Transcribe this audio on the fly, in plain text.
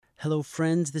Hello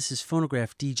friends, this is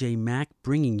Phonograph DJ Mac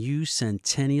bringing you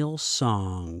Centennial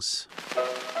Songs.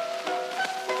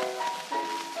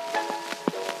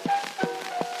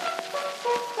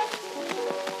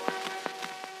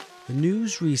 The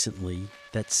news recently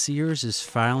that Sears is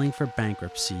filing for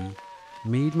bankruptcy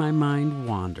made my mind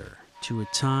wander to a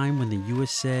time when the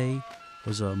USA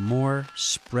was a more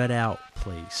spread out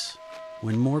place,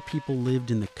 when more people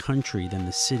lived in the country than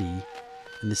the city,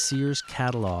 and the Sears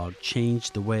catalog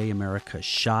changed the way America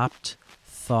shopped,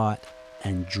 thought,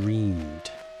 and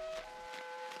dreamed.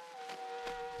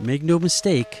 Make no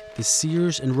mistake, the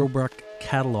Sears and Roebuck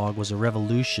catalog was a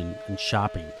revolution in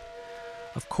shopping.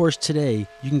 Of course, today,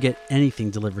 you can get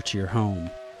anything delivered to your home,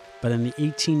 but in the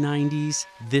 1890s,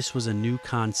 this was a new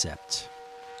concept.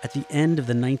 At the end of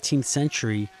the 19th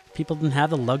century, people didn't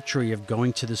have the luxury of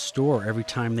going to the store every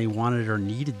time they wanted or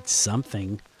needed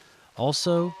something.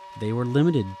 Also, they were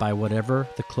limited by whatever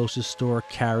the closest store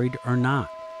carried or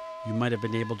not. You might have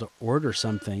been able to order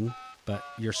something, but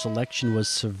your selection was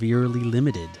severely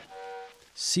limited.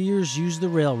 Sears used the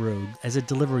railroad as a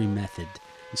delivery method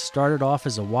and started off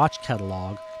as a watch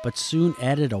catalog, but soon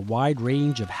added a wide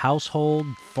range of household,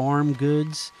 farm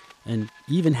goods, and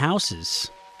even houses.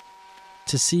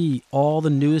 To see all the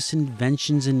newest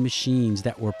inventions and machines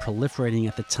that were proliferating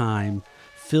at the time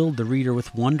filled the reader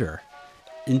with wonder.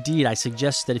 Indeed, I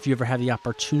suggest that if you ever have the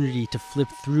opportunity to flip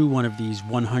through one of these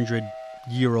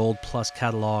 100-year-old plus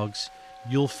catalogs,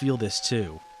 you'll feel this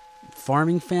too.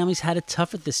 Farming families had it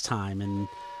tough at this time, and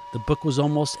the book was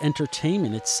almost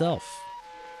entertainment itself.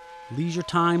 Leisure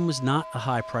time was not a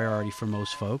high priority for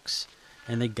most folks,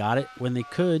 and they got it when they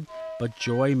could, but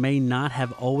joy may not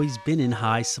have always been in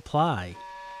high supply.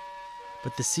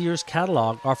 But the Sears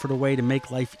catalog offered a way to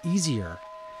make life easier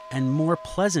and more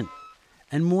pleasant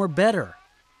and more better.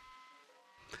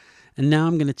 And now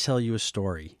I'm going to tell you a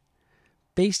story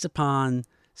based upon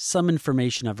some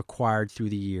information I've acquired through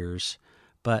the years,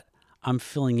 but I'm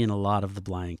filling in a lot of the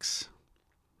blanks.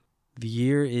 The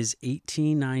year is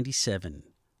 1897.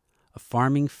 A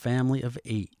farming family of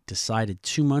 8 decided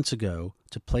 2 months ago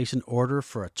to place an order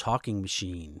for a talking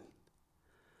machine.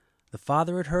 The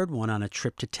father had heard one on a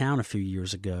trip to town a few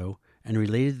years ago and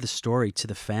related the story to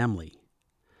the family.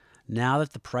 Now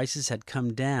that the prices had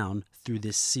come down through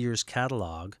this Sears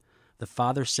catalog, the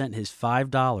father sent his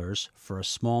 $5 for a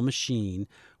small machine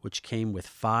which came with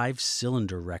 5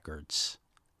 cylinder records.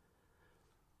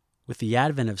 With the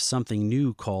advent of something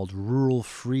new called rural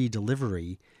free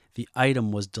delivery, the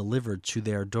item was delivered to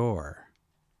their door.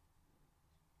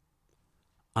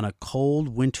 On a cold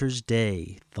winter's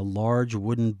day, the large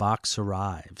wooden box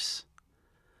arrives.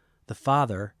 The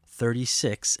father,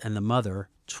 36, and the mother,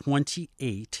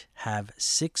 28, have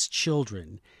 6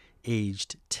 children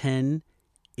aged 10,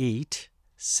 8,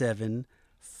 7,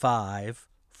 5,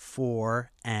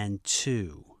 4, and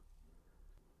 2.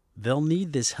 They'll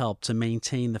need this help to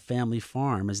maintain the family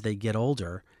farm as they get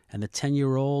older, and the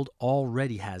 10-year-old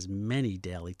already has many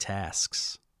daily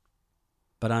tasks.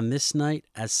 But on this night,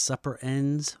 as supper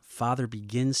ends, Father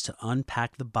begins to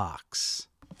unpack the box.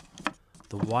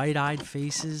 The wide-eyed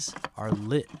faces are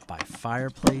lit by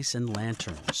fireplace and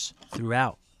lanterns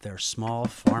throughout their small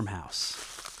farmhouse.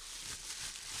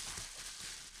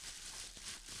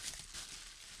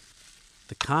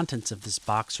 The contents of this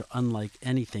box are unlike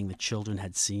anything the children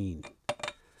had seen.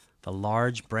 The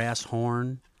large brass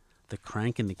horn, the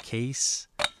crank in the case,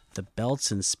 the belts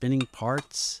and spinning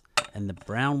parts, and the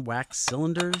brown wax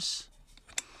cylinders.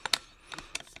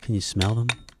 Can you smell them?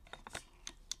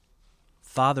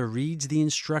 Father reads the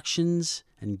instructions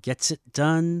and gets it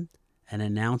done and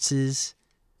announces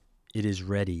it is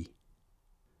ready.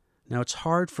 Now it's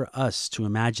hard for us to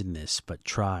imagine this, but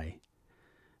try.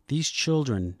 These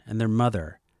children and their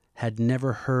mother had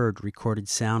never heard recorded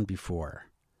sound before.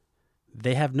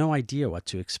 They have no idea what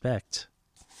to expect.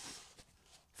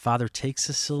 Father takes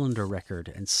a cylinder record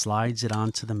and slides it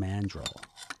onto the mandrel.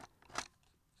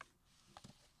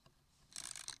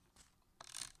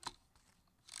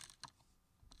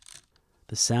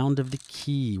 The sound of the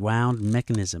key wound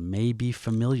mechanism may be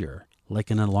familiar,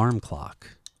 like an alarm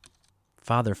clock.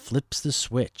 Father flips the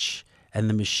switch and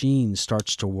the machine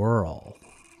starts to whirl.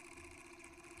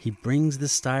 He brings the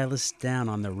stylus down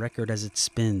on the record as it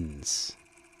spins,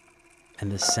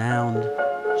 and the sound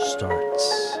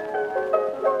starts.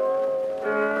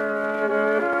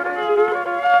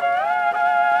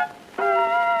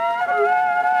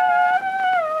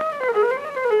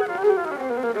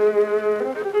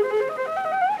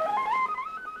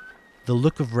 The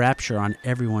look of rapture on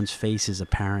everyone's face is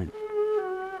apparent.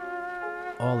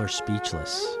 All are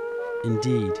speechless.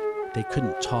 Indeed, they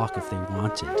couldn't talk if they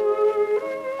wanted.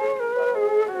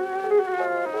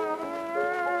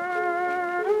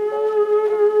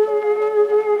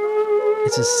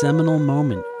 It's a seminal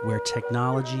moment where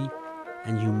technology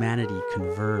and humanity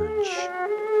converge.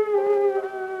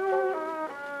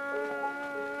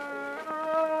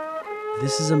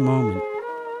 This is a moment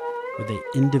where they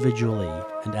individually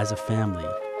and as a family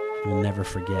will never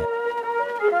forget.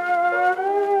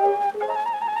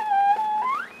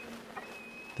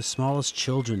 The smallest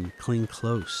children cling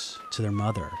close to their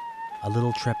mother, a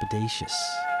little trepidatious.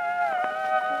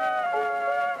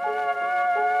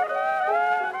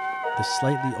 The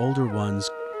slightly older ones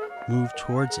move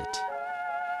towards it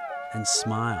and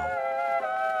smile.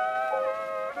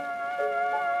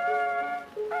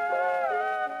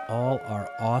 All are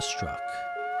awestruck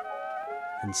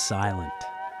and silent.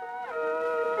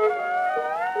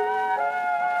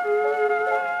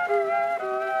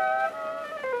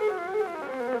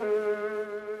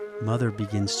 Mother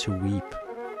begins to weep,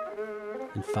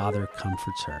 and father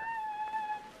comforts her.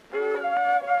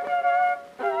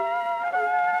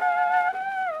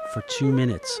 For 2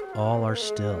 minutes, all are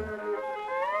still.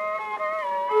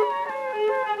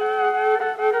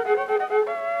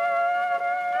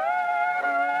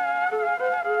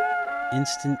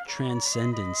 Instant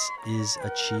transcendence is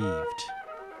achieved.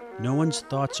 No one's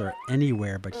thoughts are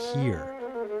anywhere but here,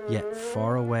 yet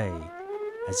far away,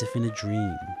 as if in a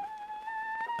dream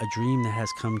that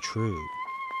has come true.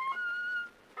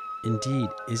 Indeed,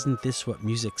 isn't this what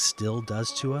music still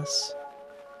does to us?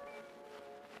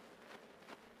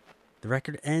 The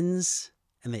record ends,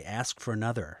 and they ask for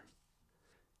another.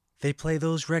 They play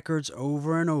those records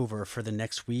over and over for the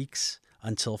next weeks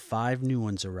until 5 new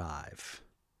ones arrive.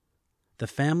 The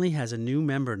family has a new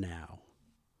member now,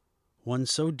 one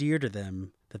so dear to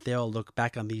them that they all look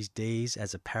back on these days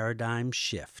as a paradigm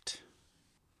shift.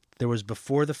 There was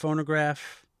before the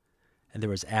phonograph, and there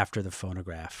was after the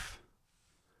phonograph.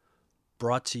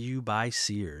 Brought to you by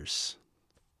Sears.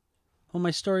 Well, my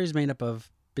story is made up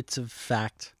of bits of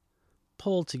fact,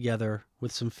 pulled together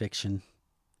with some fiction.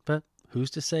 But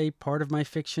who's to say part of my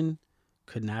fiction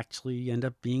couldn't actually end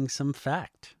up being some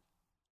fact?